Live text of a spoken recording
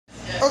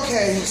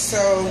Okay,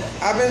 so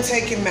I've been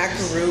taking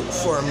Maca Root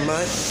for a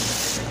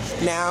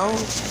month now.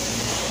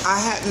 I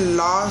had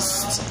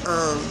lost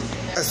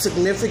a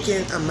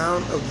significant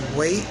amount of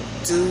weight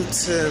due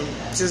to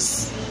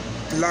just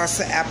loss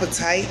of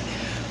appetite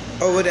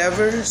or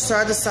whatever. So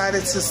I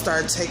decided to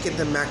start taking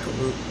the Maca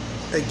Root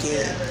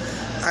again.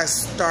 I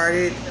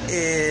started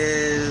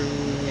in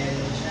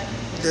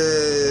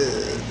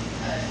the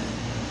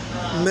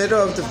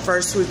middle of the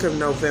first week of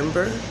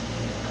November.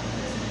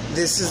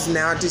 This is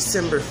now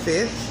December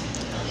 5th.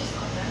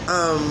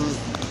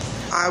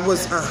 I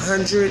was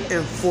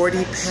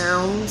 140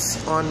 pounds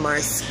on my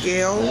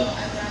scale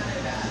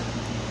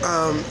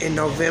in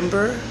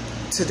November.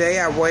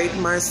 Today I weighed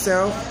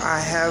myself. I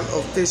have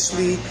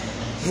officially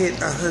hit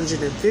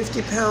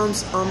 150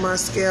 pounds on my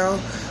scale.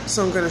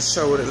 So I'm going to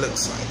show what it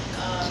looks like.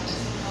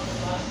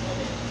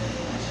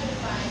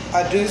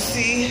 I do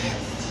see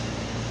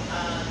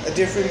a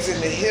difference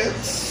in the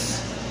hips.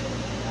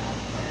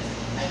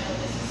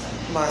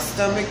 My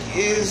stomach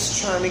is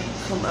trying to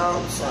come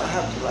out, so I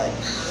have to like,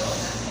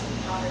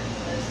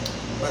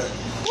 but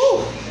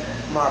whew,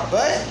 my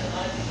butt,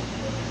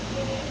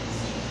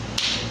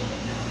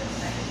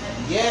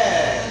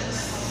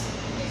 yes,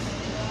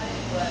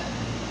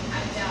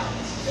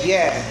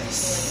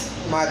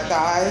 my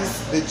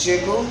thighs, the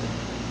jiggle,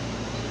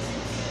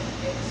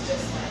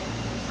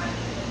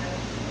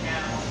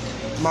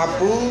 my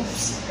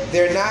boobs,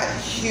 they're not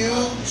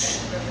huge,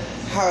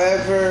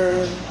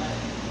 however,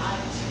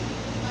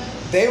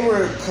 they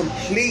were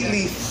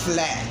completely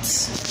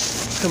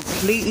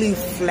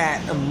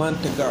flat a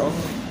month ago.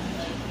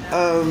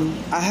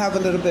 I have a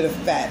little bit of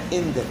fat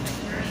in them.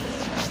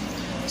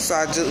 So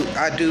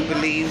I do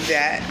believe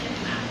that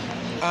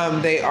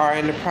they are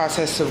in the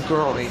process of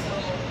growing.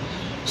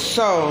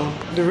 So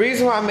the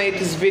reason why I made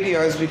this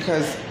video is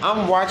because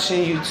I'm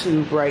watching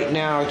YouTube right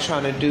now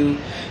trying to do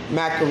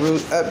Maca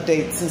Root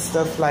updates and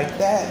stuff like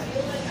that.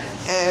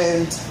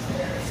 And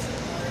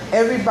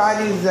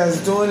everybody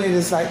that's doing it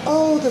is like,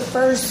 oh, the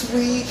first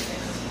week,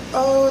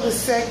 oh, the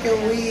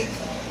second week.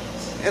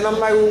 And I'm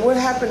like, well, what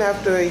happened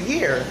after a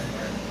year?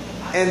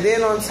 And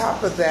then on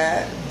top of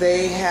that,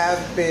 they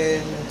have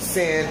been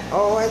saying,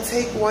 oh, I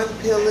take 1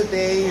 pill a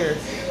day or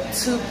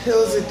 2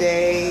 pills a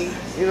day.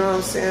 You know what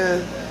I'm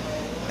saying?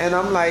 And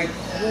I'm like,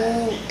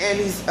 who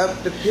antes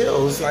up the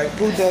pills? Like,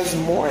 who does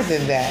more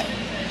than that?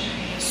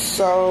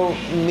 So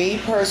me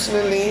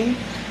personally,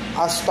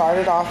 I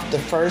started off the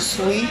first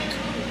week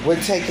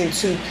with taking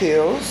 2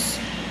 pills.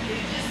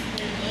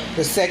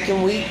 The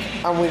second week,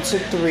 I went to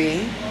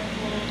 3.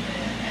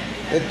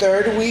 The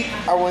third week,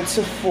 I went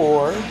to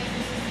 4.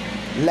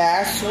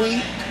 Last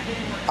week,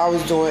 I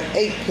was doing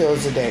 8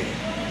 pills a day.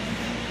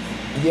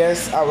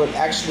 Yes, I would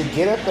actually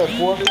get up at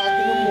 4 o'clock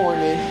in the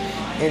morning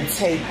and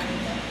take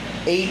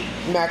 8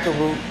 Maca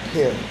Root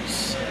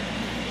pills.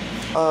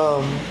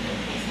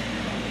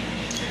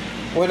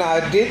 When I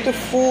did the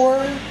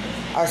 4,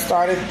 I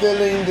started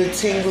feeling the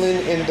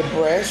tingling in the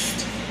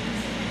breast.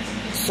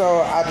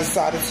 So I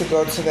decided to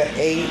go to the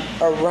 8.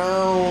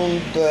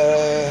 Around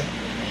the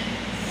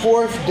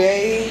 4th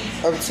day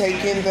of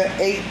taking the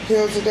 8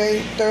 pills a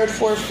day, 3rd,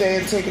 4th day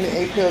of taking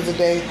the 8 pills a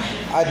day,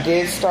 I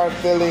did start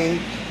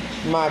feeling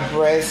my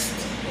breast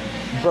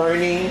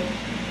burning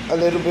a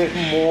little bit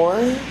more.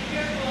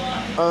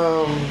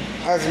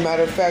 As a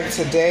matter of fact,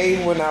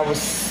 today when I was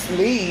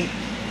asleep,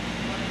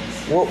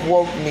 what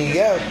woke me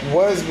up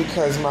was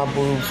because my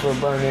boobs were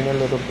burning a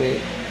little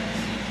bit.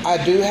 I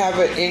do have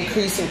an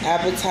increase in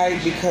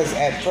appetite because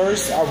at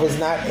first I was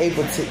not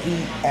able to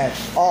eat at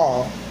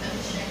all.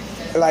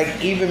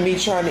 Like even me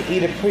trying to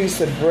eat a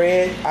piece of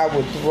bread, I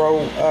would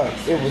throw up.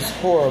 It was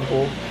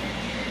horrible.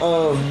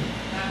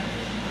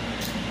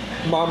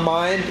 My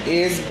mind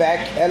is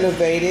back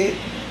elevated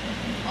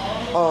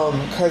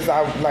because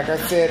like I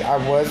said, I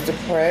was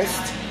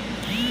depressed.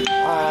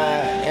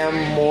 I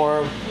am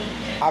more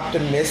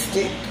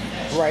optimistic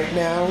right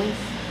now.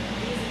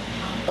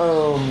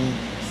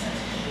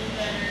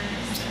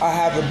 I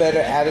have a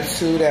better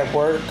attitude at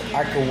work.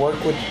 I can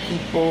work with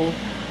people.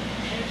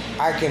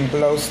 I can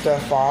blow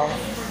stuff off.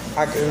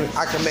 I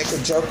can make a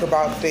joke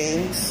about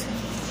things.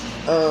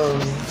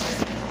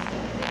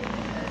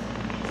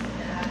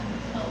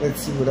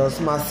 Let's see what else.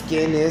 My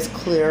skin is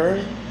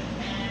clearer.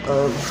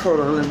 Hold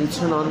on, let me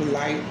turn on the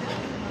light,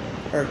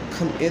 or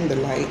come in the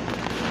light.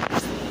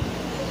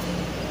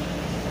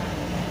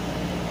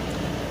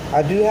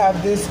 I do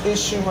have this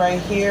issue right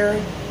here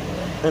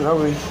and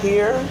over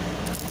here.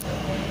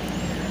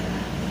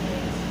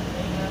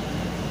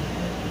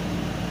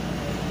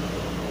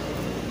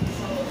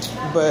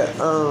 But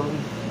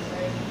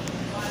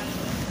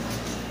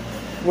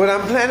what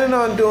I'm planning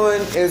on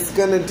doing is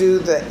gonna do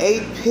the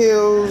 8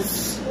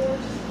 pills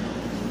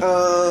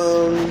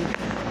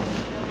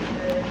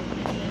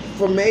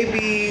for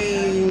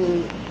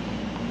maybe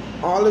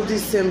all of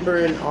December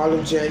and all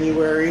of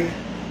January.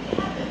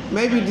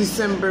 Maybe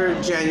December,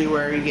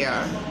 January,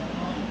 yeah.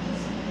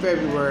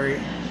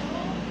 February.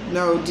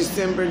 No,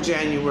 December,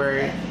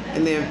 January.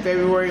 And then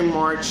February,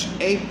 March,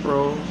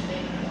 April,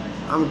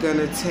 I'm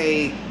gonna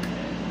take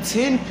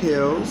 10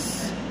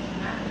 pills.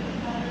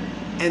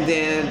 and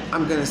then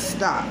I'm gonna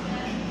stop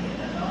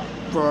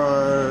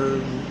for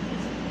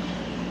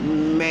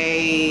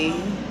May.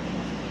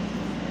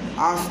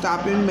 I'll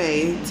stop in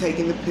May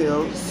taking the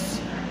pills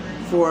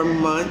for a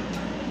month,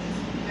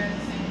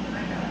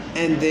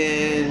 and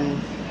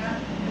then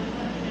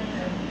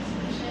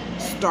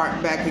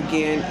start back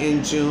again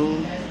in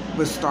June,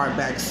 but start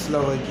back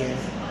slow again.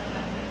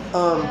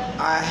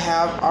 I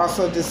have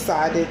also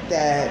decided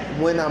that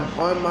when I'm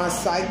on my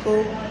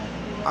cycle,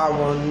 I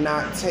will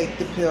not take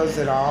the pills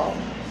at all,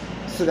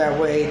 so that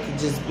way it could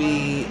just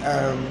be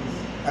a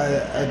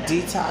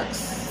detox,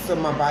 so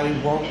my body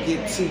won't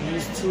get too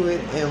used to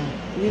it. And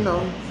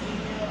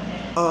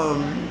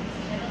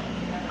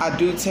I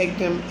do take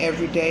them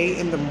every day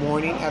in the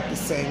morning at the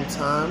same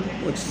time,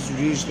 which is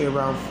usually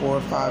around 4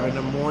 or 5 in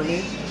the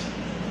morning.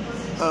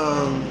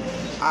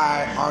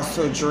 I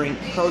also drink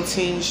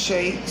protein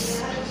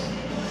shakes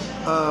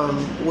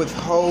with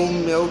whole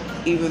milk,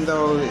 even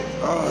though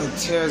it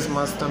tears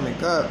my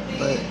stomach up,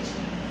 but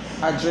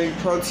I drink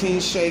protein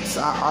shakes.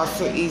 I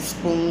also eat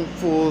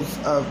spoonfuls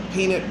of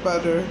peanut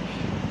butter.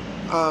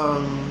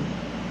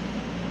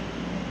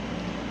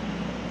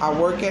 I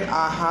work at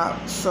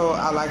IHOP, so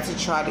I like to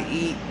try to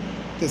eat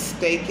the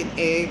steak and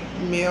egg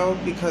meal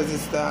because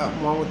it's the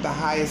one with the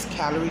highest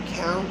calorie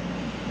count.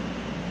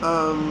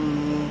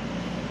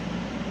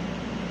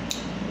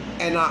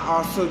 And I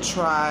also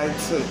try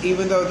to,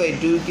 even though they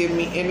do give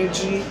me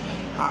energy,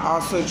 I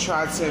also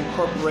try to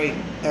incorporate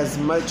as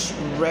much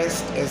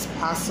rest as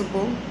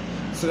possible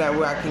so that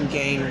way I can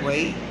gain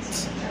weight.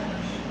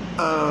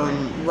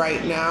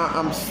 Right now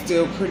I'm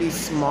still pretty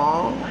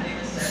small,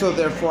 so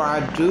therefore I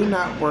do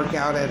not work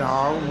out at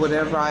all.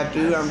 Whatever I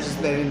do, I'm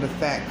just letting the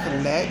fat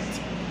collect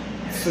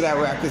so that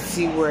way I can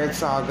see where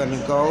it's all going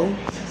to go.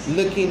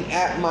 Looking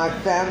at my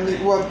family,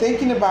 well,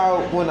 thinking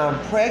about when I'm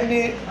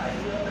pregnant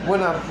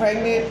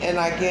and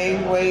I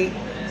gain weight,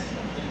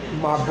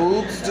 my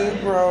boobs do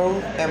grow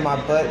and my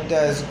butt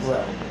does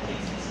grow.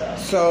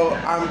 So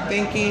I'm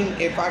thinking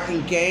if I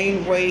can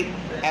gain weight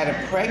at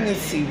a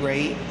pregnancy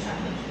rate,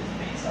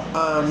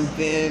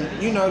 then,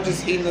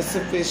 just eating a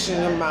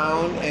sufficient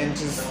amount and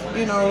just,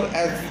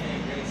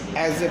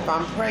 as if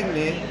I'm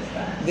pregnant,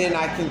 then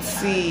I can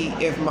see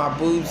if my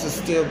boobs will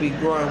still be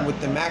growing with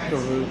the Maca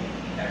Root,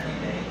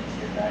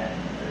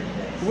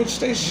 which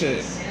they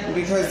should,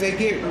 because they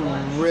get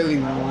really,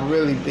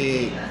 really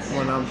big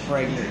when I'm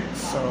pregnant.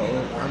 So,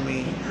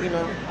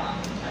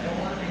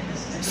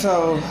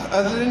 So,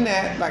 other than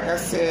that, like I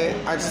said,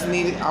 I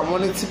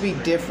want it to be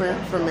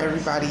different from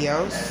everybody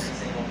else.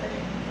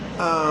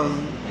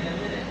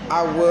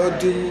 I will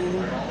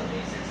do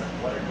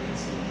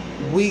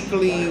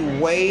weekly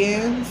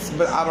weigh-ins,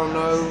 but I don't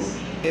know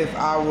if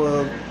I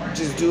will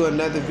just do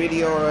another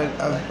video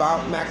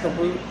about Maca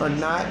Root or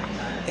not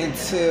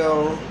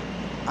until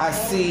I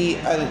see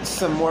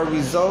some more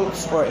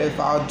results, or if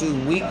I'll do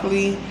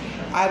weekly.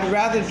 I'd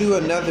rather do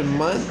another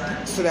month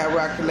so that way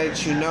I can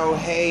let you know,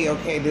 hey,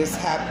 okay, this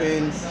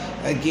happened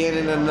again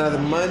in another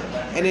month.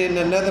 And in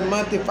another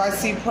month, if I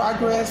see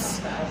progress,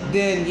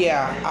 then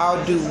yeah,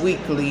 I'll do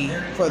weekly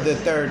for the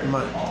 3rd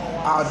month.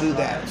 I'll do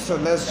that. So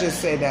let's just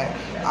say that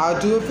I'll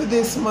do it for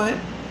this month.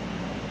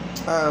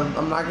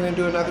 I'm not going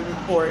to do another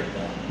report,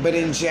 but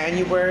in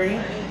January,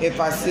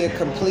 if I see a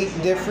complete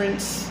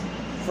difference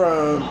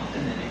from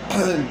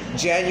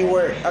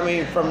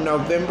from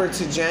November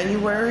to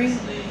January,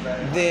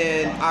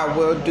 then I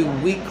will do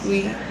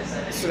weekly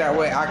so that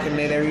way I can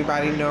let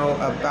everybody know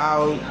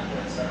about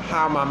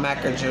how my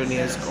Maca journey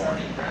is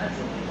going.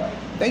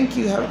 Thank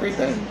you. Have a great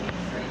day.